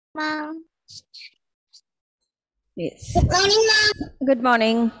Ma'am. Yes. Good morning, ma'am. Good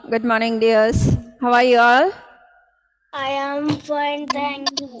morning. Good morning, dears. How are you all? I am fine, thank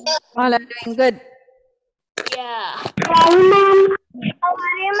you. All are doing good. Yeah. Fine, ma'am. How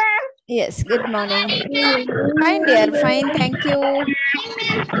are you, ma'am? Yes. Good morning. Fine, dear. Fine. Thank you.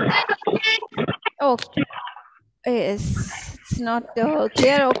 Okay. Yes. It's not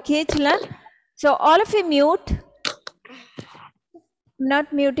clear. Okay, children. So all of you mute.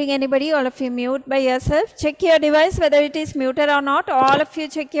 Not muting anybody. All of you mute by yourself. Check your device whether it is muted or not. All of you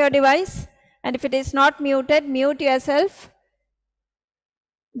check your device. And if it is not muted, mute yourself.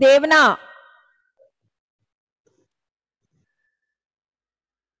 Devna.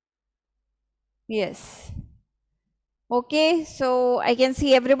 Yes. Okay, so I can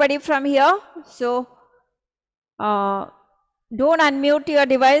see everybody from here. So don't unmute your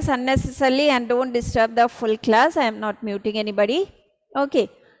device unnecessarily and don't disturb the full class. I am not muting anybody. Okay,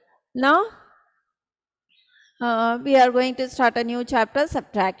 now we are going to start a new chapter,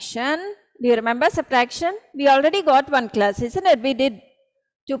 subtraction. Do you remember subtraction? We already got one class, isn't it? We did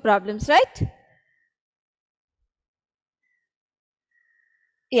 2 problems, right?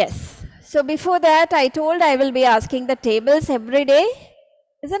 Yes. So before that, I told I will be asking the tables every day,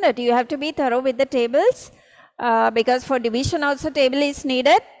 isn't it? You have to be thorough with the tables because for division also table is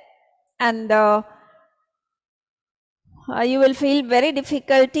needed, and you will feel very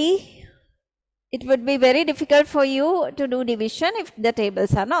difficulty. It would be very difficult for you to do division if the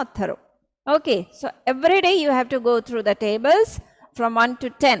tables are not thorough. Okay, so every day you have to go through the tables from 1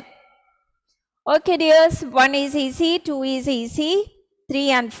 to 10. Okay, dears, 1 is easy, 2 is easy, 3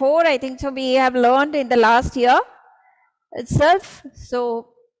 and 4, I think so we have learned in the last year itself.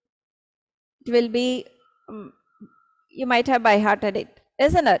 So it will be, you might have by hearted it,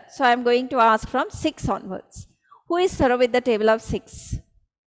 isn't it? So I'm going to ask from 6 onwards. Who is thorough with the table of 6?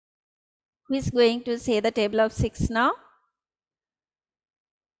 Who is going to say the table of 6 now?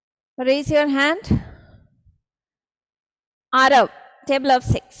 Raise your hand. Arav, table of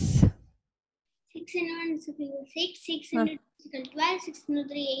 6. 6 into 1 is equal to 6, 6 into 2 is equal to 12, 6 into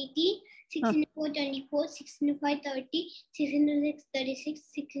 3 80, 6 into 4 24, 6 into 5 30, 6 into 6 36,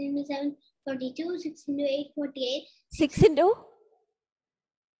 6 into 7 42, 6 into 8 48. 6 into?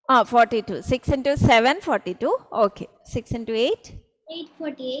 42. 6 into 7, 42. Okay. 6 into 8? 8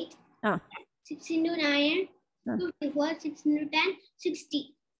 48. 6 into 9 54, 6 into 10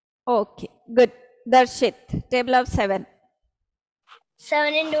 60. Okay, good. Darshit, table of 7.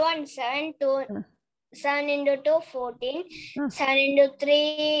 7 into 1 7, 2 7 into 2 14, 7 into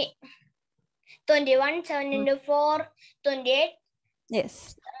 3 21, 7 into 4 28,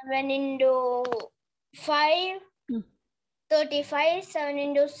 Yes. 7 into 5 35, 7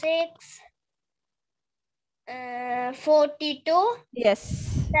 into 6 42. Yes.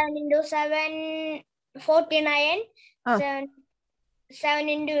 7 into 7 49, 7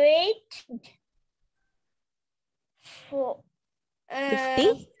 into 8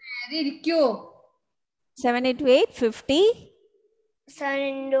 50. 7 into 8 50. 7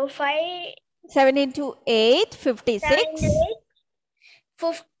 into 5 7 into 8 56. 7 into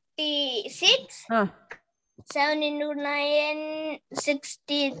 8 56. 7 into 9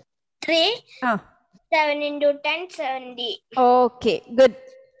 63. 7 into 10 70. Okay, good.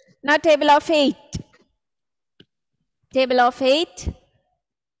 Now table of 8. Table of 8.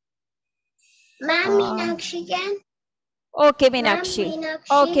 Ma'am, Meenakshi can. Okay, Meenakshi.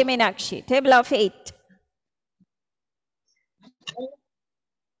 Okay, Meenakshi. Table of 8.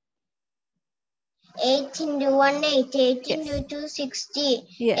 8 into 1 8, 8 Yes. into 2 60,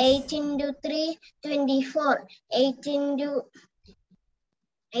 Yes. 8 into 3 24, 8 into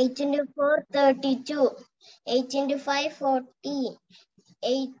 4 32, 8 into 5 40,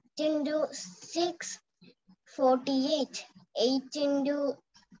 8 into 6 48, 8 into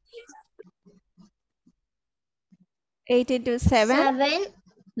 8 into 7.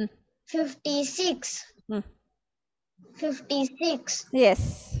 56. 56.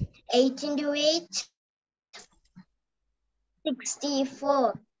 Yes. 8 into 8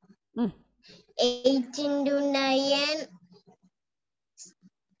 64. 8 into 9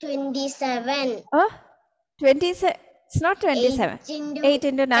 27. 27. It's not 27. 8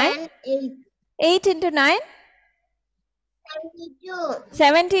 into 9. 8 into 9. 72.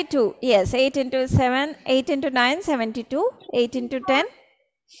 72. Yes. 8 into 7. 8 into 9. 72. 8 into 10.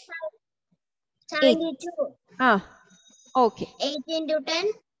 72. Okay. 8 into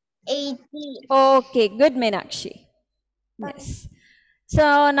 10 80. Okay. Good, Meenakshi. Yes.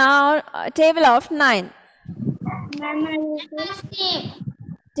 So now table of 9.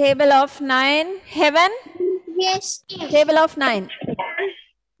 Table of 9. Heaven. Yes. Table of 9.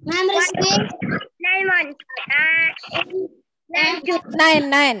 Ma'am, receive 9 1. 9 2.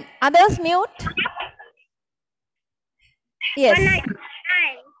 9. Others mute. Yes. 1 9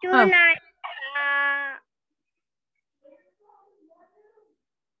 2 Ah. 9.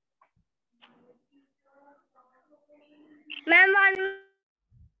 Ma'am,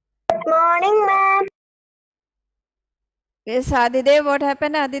 good morning, ma'am. Yes, Adidev, what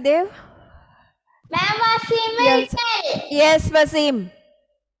happened, Adidev? Ma'am, Wasim will Yes. tell. Yes, Wasim.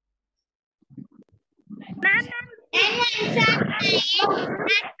 Ma'am, 9 1s are 9.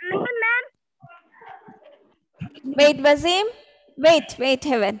 ma'am. Wait, Wasim. Wait,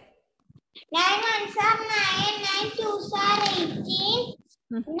 Heaven. 9 1s are 9. 9 2s are 18.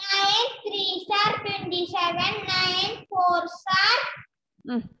 9 3s are 27. 9 4s are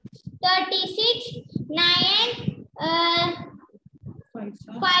 36. 9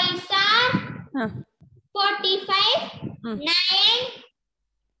 5s are 45. 9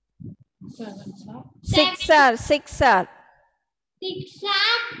 6 are 6 are 54.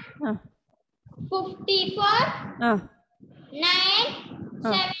 9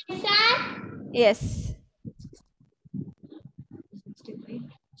 7s are yes.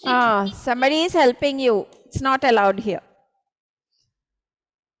 Somebody is helping you. It's not allowed here.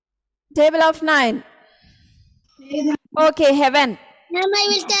 Table of 9. Okay, Heaven. Ma'am, I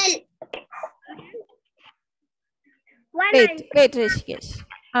will tell. 1 9. Wait, Rishikesh.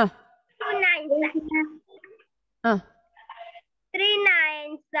 2 9. Uh. 3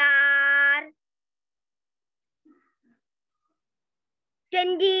 9s are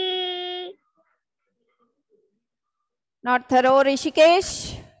 20. Not thorough,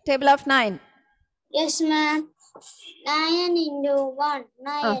 Rishikesh. Table of 9. Yes, ma'am. 9 into 1,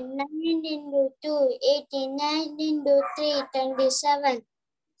 9, 9 into 2, 18, 9 into 3, 27.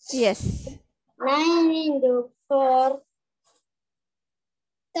 Yes. 9 into 4,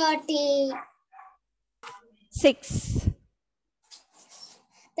 30, 6.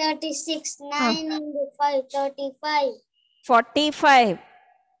 36. 9 into 5, 35. 45.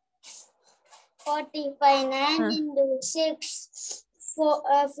 45. 9 into 6,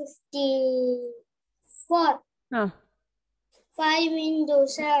 54. 5 into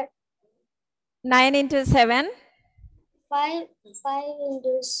 7. 9 into 7. 5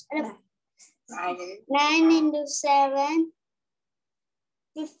 into 7. 9 into 7.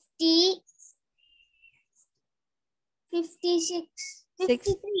 50. 56.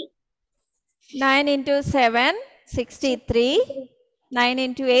 53. 9 into 7. 63. 9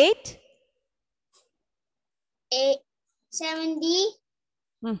 into 8. 70.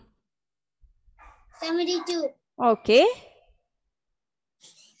 72. Okay.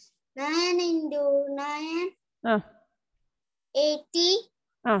 9 into 9. 80.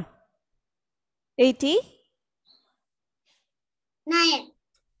 80. 9.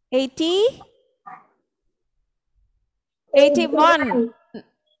 80. 81.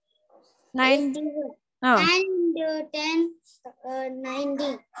 9. 9 into 10.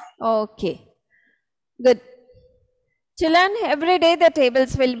 90. Okay. Good. Children, every day the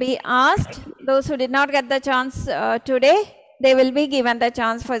tables will be asked. Those who did not get the chance today, they will be given the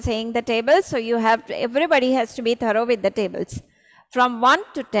chance for saying the tables. So you have to, everybody has to be thorough with the tables from 1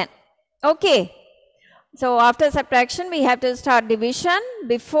 to 10. Okay. So after subtraction, we have to start division.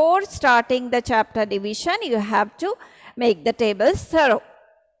 Before starting the chapter division, you have to make the tables thorough.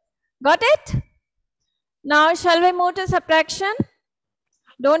 Got it? Now, shall we move to subtraction?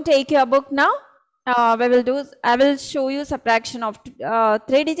 Don't take your book now. I will show you subtraction of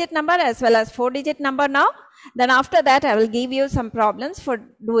 3-digit number as well as 4-digit number now. Then after that, I will give you some problems for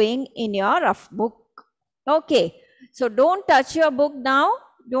doing in your rough book. Okay. So don't touch your book now.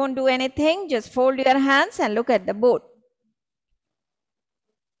 Don't do anything. Just fold your hands and look at the board.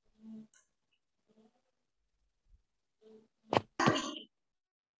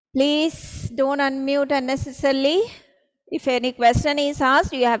 Please don't unmute unnecessarily. If any question is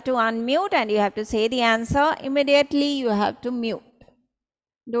asked, you have to unmute and you have to say the answer. Immediately, you have to mute.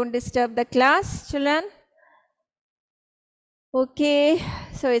 Don't disturb the class, children. Okay,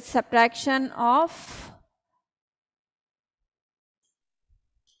 so it's subtraction of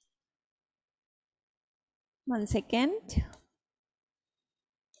 1 second.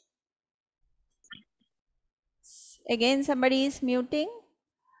 Again, somebody is muting.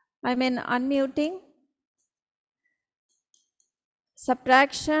 Unmuting.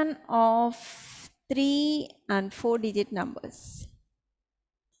 Subtraction of 3 and 4-digit numbers.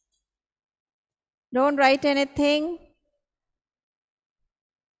 Don't write anything.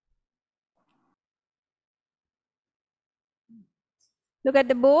 Look at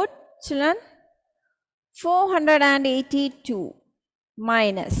the board, children. 482.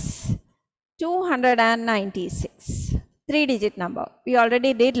 minus 296. 3-digit number. We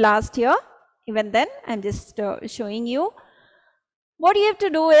already did last year. Even then, I'm just showing you. What you have to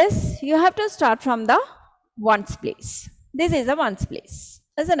do is, you have to start from the ones place. This is a ones place,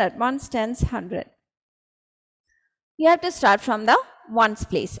 isn't it? Ones, tens, 100. You have to start from the ones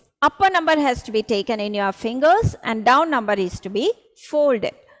place. Upper number has to be taken in your fingers and down number is to be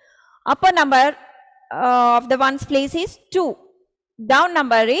folded. Upper number of the ones place is 2. Down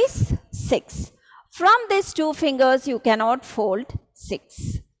number is 6. From these 2 fingers, you cannot fold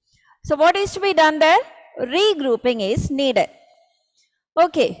 6. So what is to be done there? Regrouping is needed.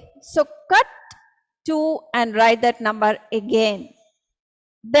 Okay, so cut 2 and write that number again.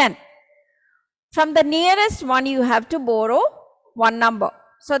 Then, from the nearest one, you have to borrow one number.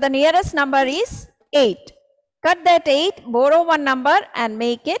 So the nearest number is 8. Cut that 8, borrow one number and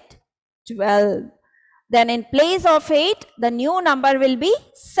make it 12. Then in place of 8, the new number will be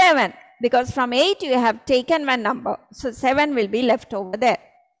 7. Because from 8, you have taken one number. So 7 will be left over there.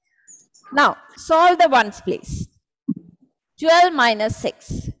 Now, solve the ones place. 12 minus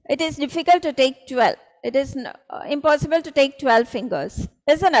 6. It is difficult to take 12. It is impossible to take 12 fingers,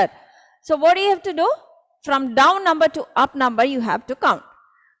 isn't it? So what do you have to do? From down number to up number, you have to count.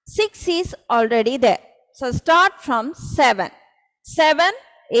 6 is already there. So start from 7. 7,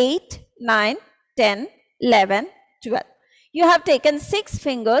 8, 9, 10, 11, 12. You have taken 6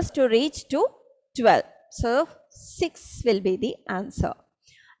 fingers to reach to 12. So 6 will be the answer.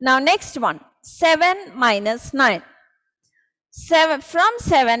 Now next one, 7 minus 9. 7, from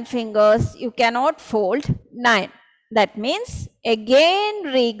 7 fingers, you cannot fold 9. That means again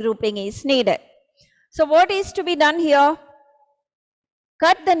regrouping is needed. So what is to be done here?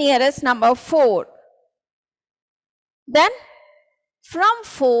 Cut the nearest number 4. Then from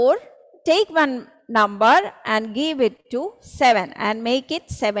 4, take one number and give it to 7 and make it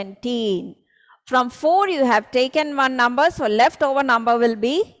 17. From 4, you have taken one number, so leftover number will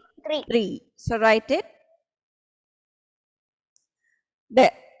be 3. So write it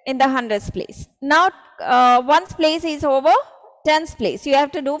there in the hundreds place. Now ones place is over, tens place. You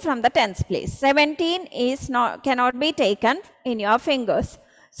have to do from the tens place. 17 is cannot be taken in your fingers.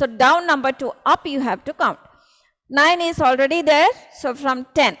 So down number to up you have to count. 9 is already there. So from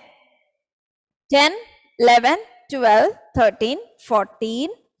 10. 10, 11, 12, 13, 14,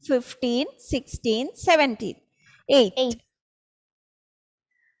 15, 16, 17, 8.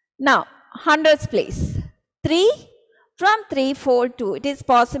 Now, hundreds place. 3, from 3, fold 2. It is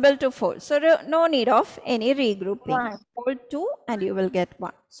possible to fold. So, no need of any regrouping. 1. Fold 2 and you will get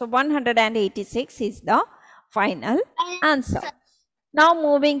 1. So, 186 is the final answer. Now,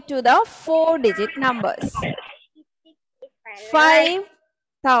 moving to the 4-digit numbers.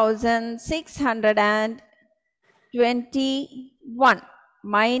 5,621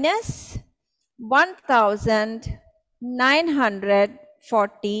 minus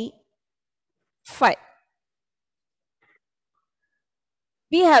 1,945.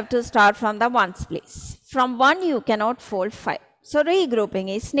 We have to start from the ones place. From 1 you cannot fold 5. So regrouping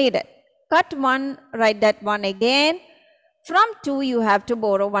is needed. Cut 1, write that 1 again. From 2 you have to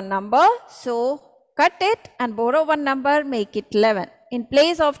borrow one number. So cut it and borrow one number, make it 11. In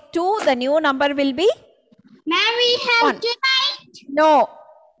place of 2, the new number will be? Mary, have 1. to write. No.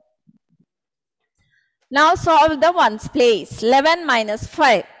 Now solve the ones place. 11 minus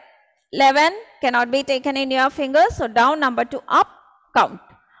 5. 11 cannot be taken in your fingers. So down number to up, count.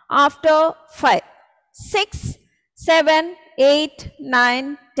 After 5. 6, 7, 8,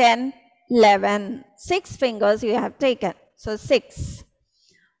 9, 10, 11. 6 fingers you have taken. So 6.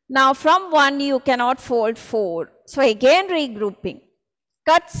 Now from 1 you cannot fold 4. So again regrouping.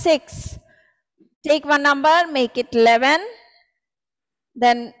 Cut 6. Take one number, make it 11.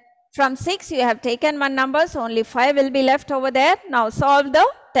 Then from 6 you have taken one number, so only 5 will be left over there. Now solve the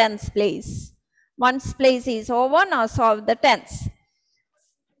tens place. Ones place is over, now solve the tens.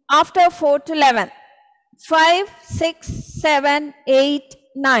 After 4 to 11. 5, 6, 7, 8,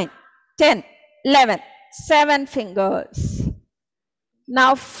 9, 10, 11. 7 fingers.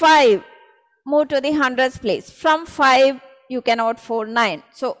 Now 5. Move to the hundreds place. From 5 you cannot fold 9.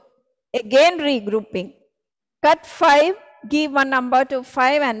 So again regrouping. Cut 5, give one number to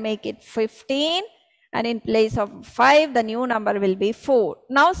 5 and make it 15. And in place of 5, the new number will be 4.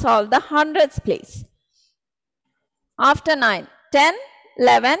 Now solve the hundreds place. After 9, 10,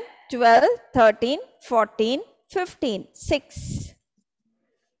 11, 12, 13, 14, 15, 6.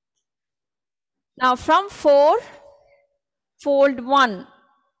 Now from 4, fold 1.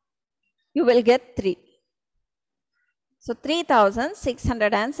 You will get 3. So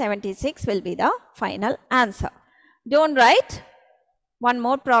 3,676 will be the final answer. Don't write. one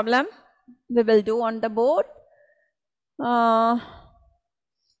more problem we will do on the board.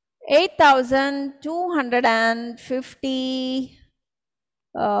 8,250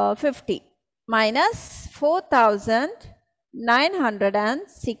 50 minus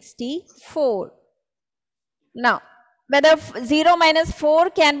 4,964. Now, whether 0 minus 4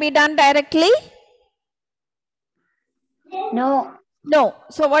 can be done directly? No. No.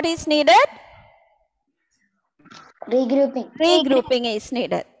 So, what is needed? Regrouping. Regrouping is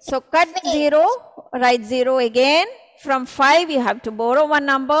needed. So, cut 0, write 0 again. From 5, you have to borrow one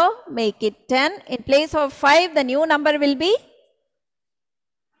number, make it 10. In place of 5, the new number will be?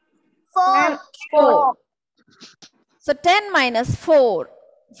 4. 4. So, 10 minus 4.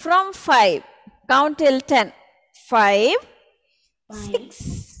 From 5, count till 10. 5,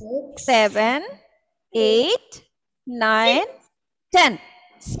 6, 7, 8, 9, 10.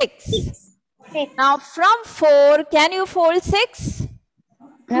 6. Now, from 4, can you fold 6?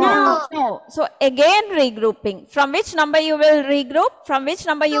 No. No. So, again regrouping. From which number you will regroup? From which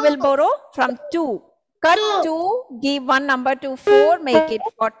number you will borrow? From 2. Cut 2, give one number to 4, make it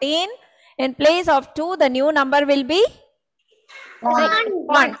 14. In place of 2, the new number will be?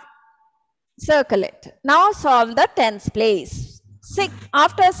 1. Circle it. Now, solve the tens place.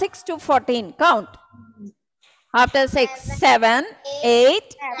 After 6 to 14, count. After 6, 7,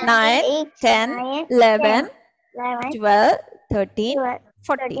 8, 9, 10, 11, 12, 13,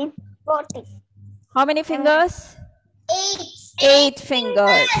 14. How many fingers? 8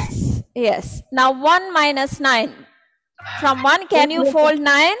 fingers. Yes. Now 1 minus 9. From 1, can you fold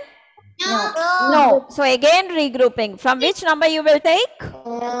 9? No. So again regrouping. From which number you will take?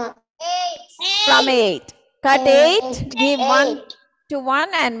 From 8. Cut 8. Give 1 to 1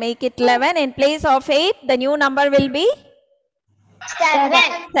 and make it 11. In place of 8, the new number will be?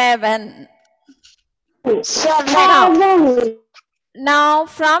 7. Now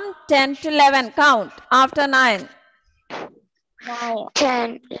from 10 to 11, count. After 9.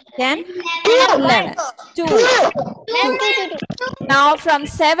 10, 11, 2. Now from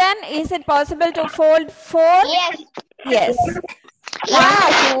 7, is it possible to fold 4? Yes.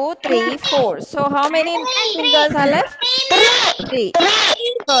 1, 2, 3, 4. So how many fingers are left? 3.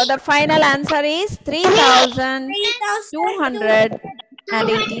 So the final answer is 3,286.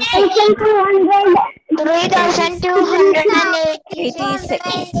 3,286.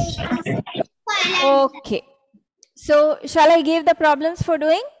 Okay. So shall I give the problems for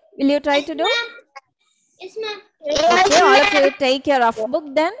doing? Will you try to do? Yes, ma'am. Okay, all of you take your rough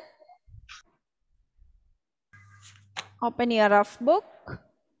book then. Open your rough book.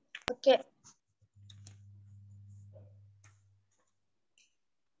 Okay.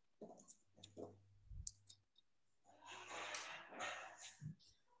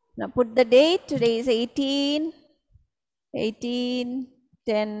 Now put the date. Today is 18,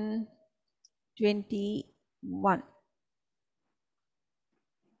 10, 21.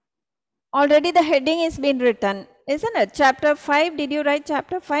 Already the heading is been written, isn't it? Chapter 5. Did you write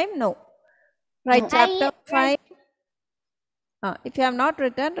chapter 5? No. Write chapter 5. If you have not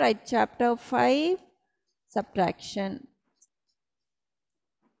written, write chapter 5, subtraction.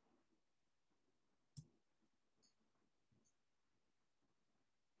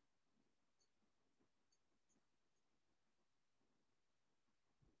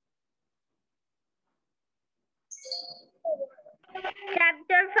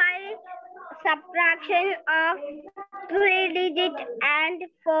 Chapter 5, subtraction of 3-digit and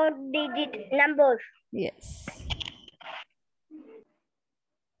 4-digit numbers. Yes.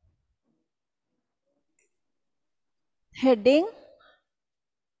 Heading,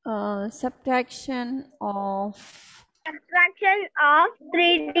 subtraction of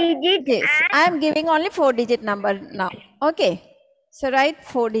 3-digit. Yes, I am giving only 4-digit number now. Okay. So write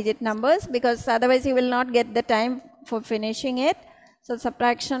 4-digit numbers because otherwise you will not get the time for finishing it. So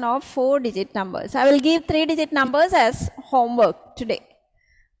subtraction of 4-digit numbers. I will give 3-digit numbers as homework today.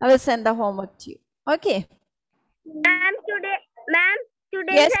 I will send the homework to you. Okay. Ma'am, today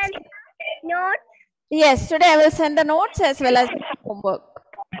Yes. send notes. Yes, today I will send the notes as well as homework.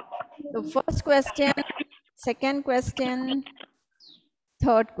 The first question, second question,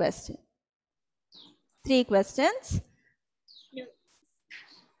 third question. 3 questions.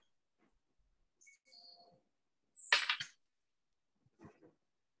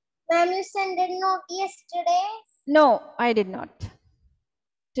 Ma'am, you sent a note yesterday? No, I did not.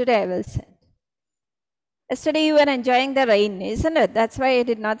 Today I will send. Yesterday you were enjoying the rain, isn't it? That's why I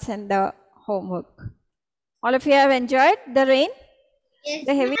did not send the homework. All of you have enjoyed the rain? Yes.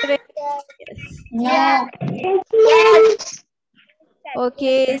 The heavy rain? Yes. Yes.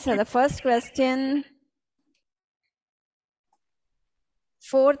 Okay, so the first question.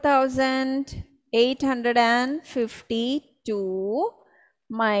 4,852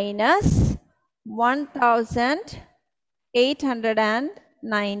 minus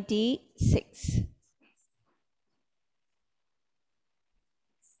 1,896.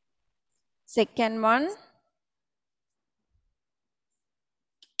 Second one,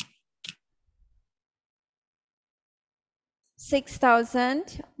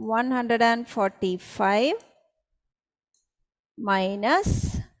 6,145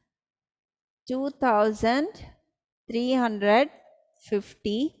 minus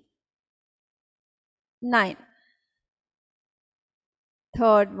 2,359.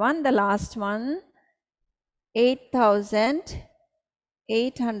 Third one, the last one,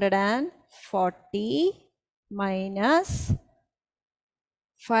 8,840 minus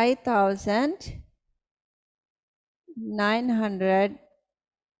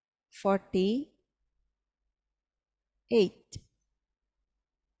 5,948.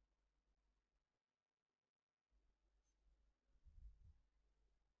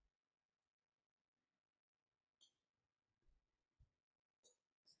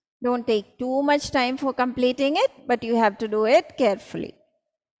 Don't take too much time for completing it, but you have to do it carefully.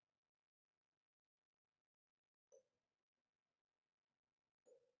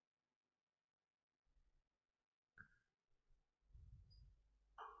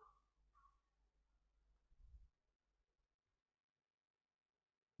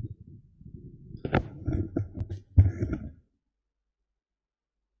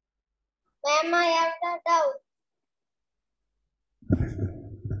 Ma'am, I have the doubt.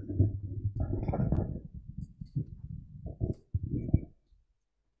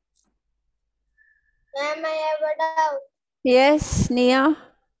 Ma'am, I have a doubt. Yes, Nia?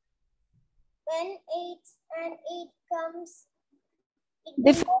 When 8 and 8 comes, it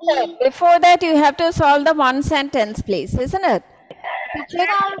will Before that, you have to solve the one sentence, please, isn't it? So check.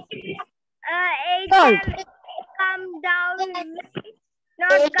 8 Solve. can come down,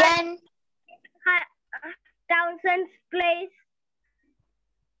 not come thousands place.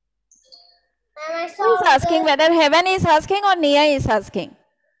 Ma'am, I Who is asking? Whether Heaven is asking or Nia is asking?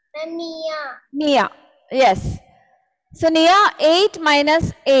 Nia. Nia. Yes. So Nia, 8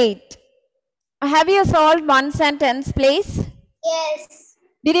 minus 8. Have you solved one sentence, please? Yes.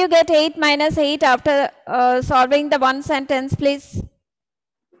 Did you get 8 minus 8 after solving the one sentence, please?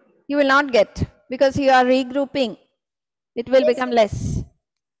 You will not get, because you are regrouping. It will become less.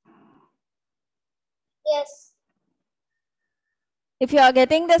 Yes. If you are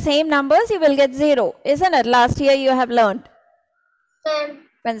getting the same numbers, you will get 0, isn't it? Last year you have learned. Ma'am.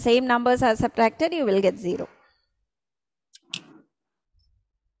 When same numbers are subtracted, you will get 0.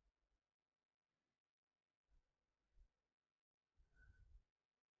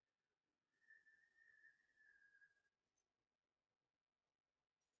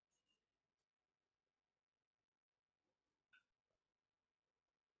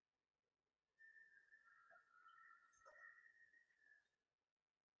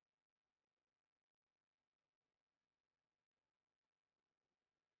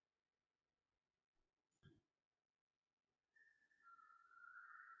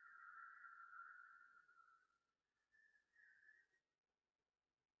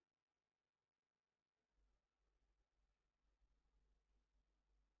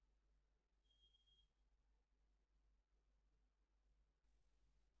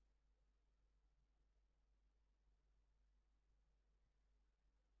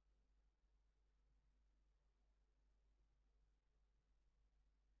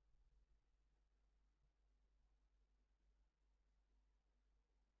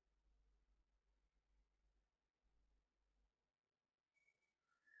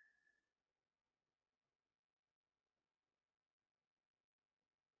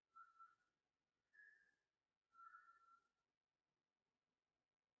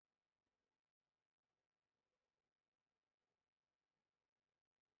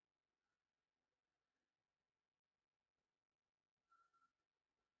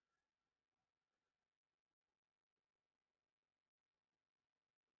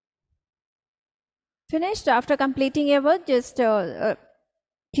 Finished? After completing your work, just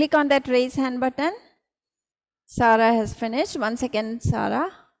click on that raise hand button. Sarah has finished. 1 second,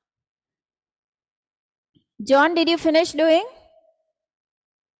 Sarah. John, did you finish doing?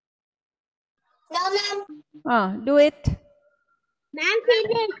 No, ma'am. Do it. Ma'am,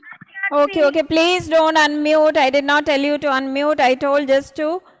 finished. Okay. Please don't unmute. I did not tell you to unmute. I told just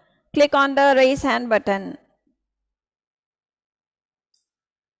to click on the raise hand button.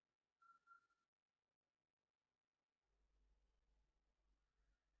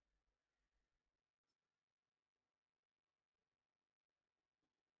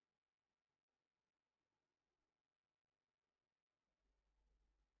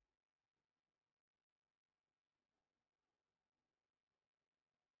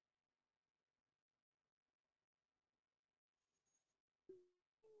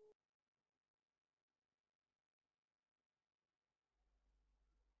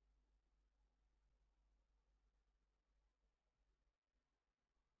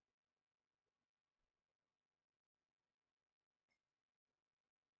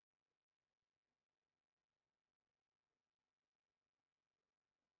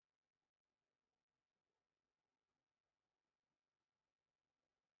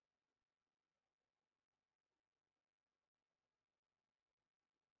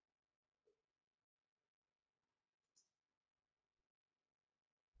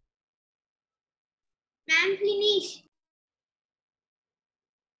 Ma'am, finish.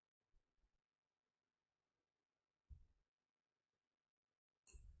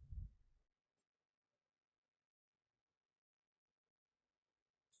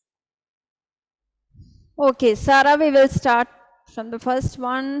 Okay, Sarah, we will start from the first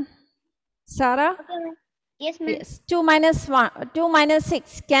one. Sarah? Okay, ma'am. Yes, ma'am. Yes, 2 minus 1, 2 minus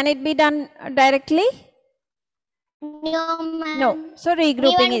 6. Can it be done directly? No, ma'am. No. So We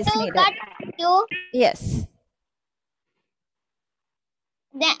regrouping want is to needed. cut 2 Yes.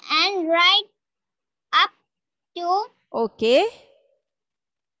 and write up to Okay.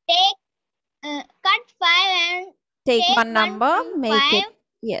 take cut 5 and Take take one number, from make 5. it,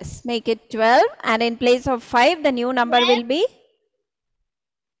 yes, make it 12. And in place of 5, the new number 12. will be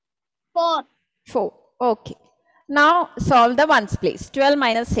 4. 4. Okay. Now solve the ones place. 12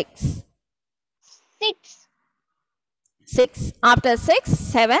 minus 6. 6. 6. After 6,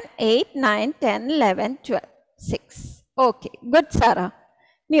 7, 8, 9, 10, 11, 12. 6. Okay. Good, Sarah.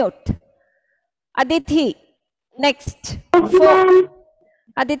 Mute. Aditi. Next. 4.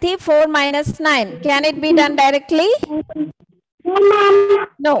 Aditi, 4 minus 9. Can it be done directly?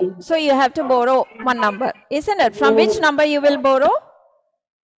 No. So you have to borrow one number. Isn't it? From which number you will borrow?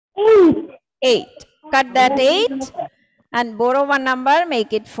 8. Cut that 8 and borrow one number.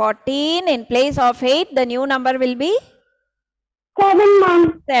 Make it 14. In place of 8, the new number will be? 7,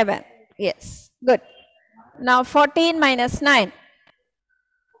 ma'am. 7. Yes. Good. Now 14 minus 9.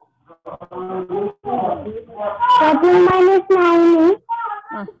 14 minus 9 is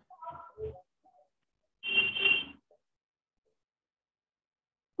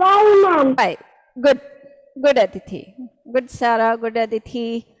 5, ma'am. 5. Good. Good, Aditi. Good, Sarah. Good,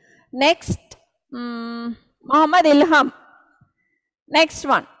 Aditi. Next, Muhammad Ilham. Next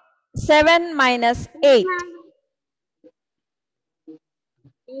one. 7 minus 8.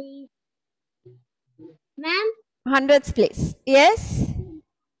 Ma'am, Hundreds place. Yes?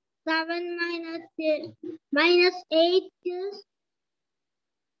 7 minus 8 is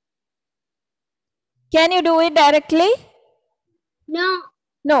Can you do it directly? no.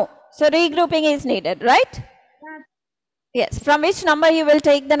 No. So regrouping is needed, right? Yes. From which number you will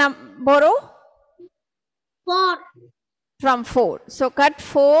take the borrow? 4. From 4. So cut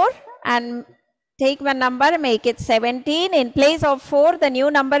 4 and take one number, make it 17. In place of 4, the new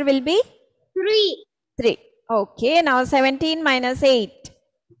number will be? 3. 3. Okay. Now 17 minus 8.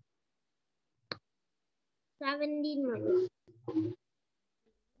 17 minus.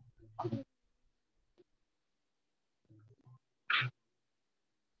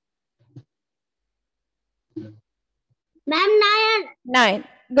 Ma'am, 9.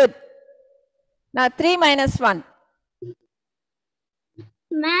 Good. Now 3 minus 1.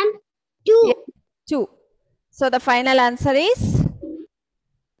 Ma'am, 2. Yes, 2. So the final answer is?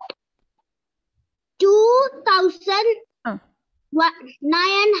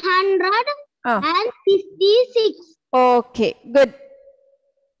 2,956. Okay. Good.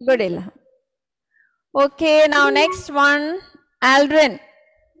 Good, Ilham. Okay. Now next one. Aldrin.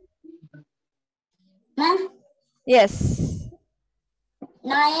 Ma'am, Yes.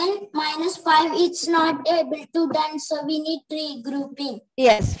 9 minus 5 is not able to done, so we need regrouping.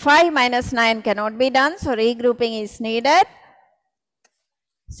 Yes. 5 minus 9 cannot be done. So regrouping is needed.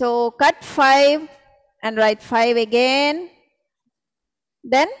 So cut 5 and write 5 again.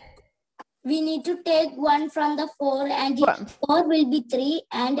 Then? We need to take 1 from the 4 and 4 will be 3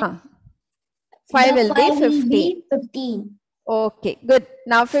 and 5 will be 15. Will be 15. Okay. Good.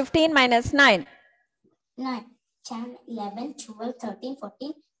 Now 15 minus 9. 9, 10, 11, 12, 13,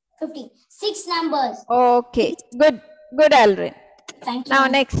 14, 15. 6 numbers. Okay. Good. Good, Aldrin. Thank you. Now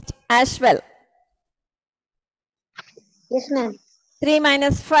next. Ashwell. Yes, ma'am. 3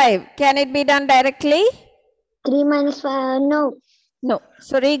 minus 5. Can it be done directly? 3 minus 5, no. No.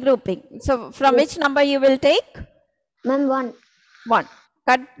 So regrouping. So from which number you will take? Ma'am, 1. 1.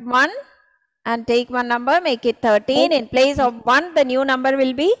 Cut 1 and take one number. Make it 13. In place of 1, the new number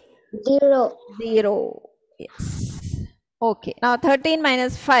will be? 0. 0. Yes. Okay. Now 13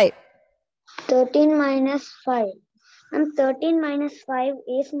 minus 5. 13 minus 5. And 13 minus 5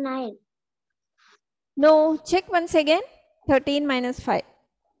 is 9. No. Check once again. 13 minus 5.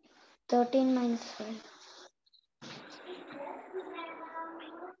 13 minus 5.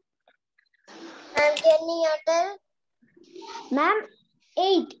 And can you tell? Ma'am,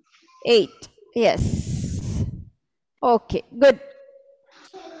 8. 8. Yes. Okay. Good.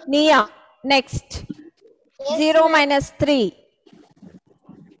 Nia. Next. Yes, 0 minus 3.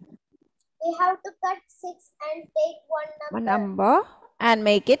 We have to cut 6 and take One number and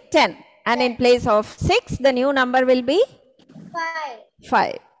make it 10. And in place of 6, the new number will be? 5.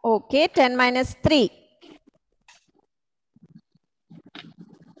 5. Okay. 10 minus 3.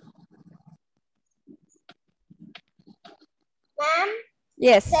 Ma'am,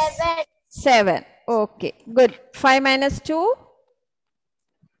 Yes. 7. 7. Okay, good. 5 minus 2?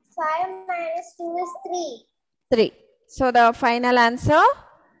 5 minus 2 is 3. So the final answer?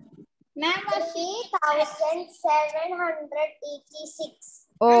 Ma'am, 3,786.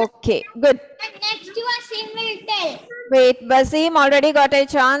 Okay, good. And next your same will tell. Wait, Basim already got a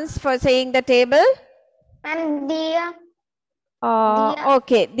chance for saying the table. And Dia. Dia.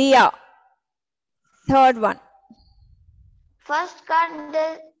 Okay, Dia. Third one. First cut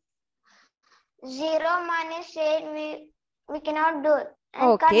the 0 minus 8. We cannot do it. And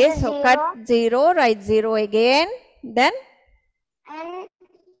Okay, cut the so 0. cut 0, write 0 again. Then? And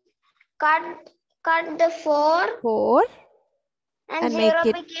cut the 4. 4. And 0 make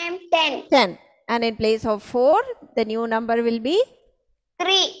it became 10. 10. And in place of 4, the new number will be?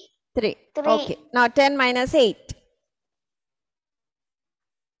 3. 3. 3. Okay, now 10 minus 8.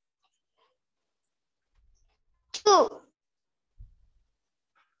 2.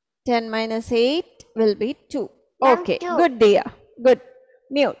 10 minus 8 will be 2. Ma'am, Okay, 2. good dear. Good.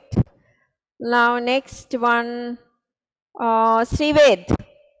 Mute. Now next one, Srived.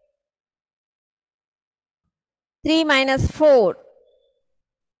 3 minus 4.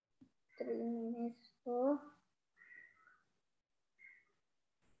 3 minus 4.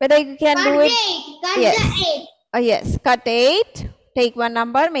 Whether you can Cut do the it. 8. Cut Yes. the 8. Yes, cut 8. Take one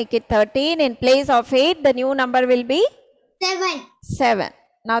number, make it 13. In place of 8, the new number will be? 7. 7.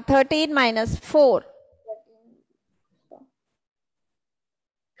 Now 13 minus 4.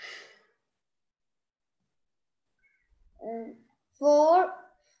 4,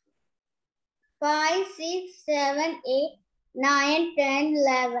 5, 6, 7, 8, 9, 10,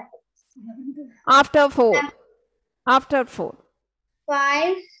 11. After 4. After 4.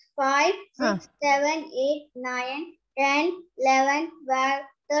 5, 5, 6, Huh. 7, 8, 9, 10, 11, 12,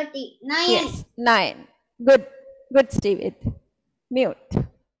 13. 9. Yes, 9. Good. Good, Steve. Mute.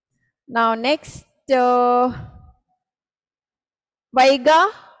 Now next, Vaiga.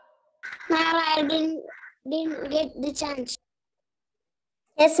 Ma'am, I didn't get the chance.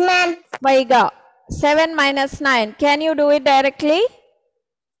 Yes, ma'am. Vaiga. 7 minus 9. Can you do it directly?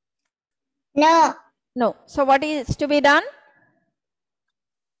 No. No. So what is to be done?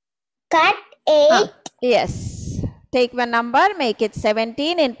 Cut 8. Yes. Take one number, make it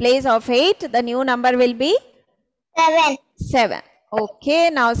 17. In place of 8, the new number will be? 7. 7. Okay.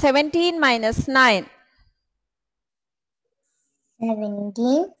 Now 17 minus 9.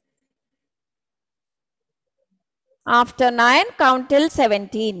 17. After 9, count till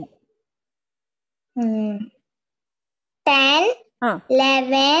 17. 10, Uh,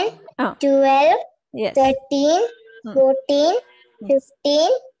 11, uh, 12, yes. 13, 14, 15,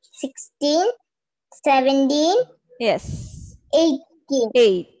 16, 17, Yes. 18.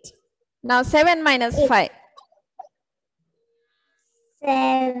 8. Now 7 minus 5.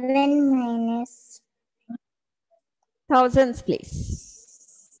 7 minus Thousands,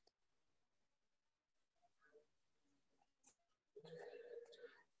 please.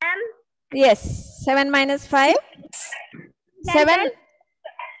 Yes. 7 minus 5. 7.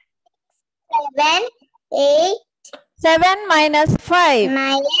 7, 8, 7 minus 5.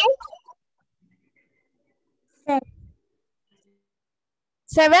 minus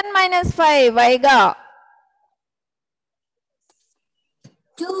 7 minus 5. Vaiga.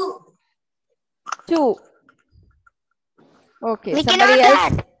 2. 2. Okay. We Somebody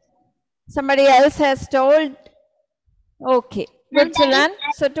cannot else. Somebody else has told. Okay. Good, children.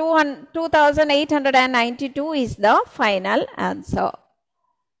 So 2,892 is the final answer.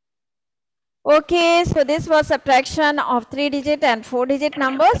 Okay, so this was subtraction of 3-digit and 4-digit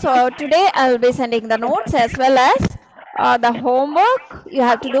numbers. So today I will be sending the notes as well as the homework. You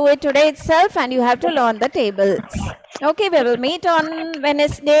have to do it today itself and you have to learn the tables. Okay, we will meet on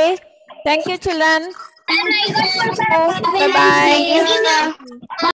Wednesday. Thank you, children. Bye-bye.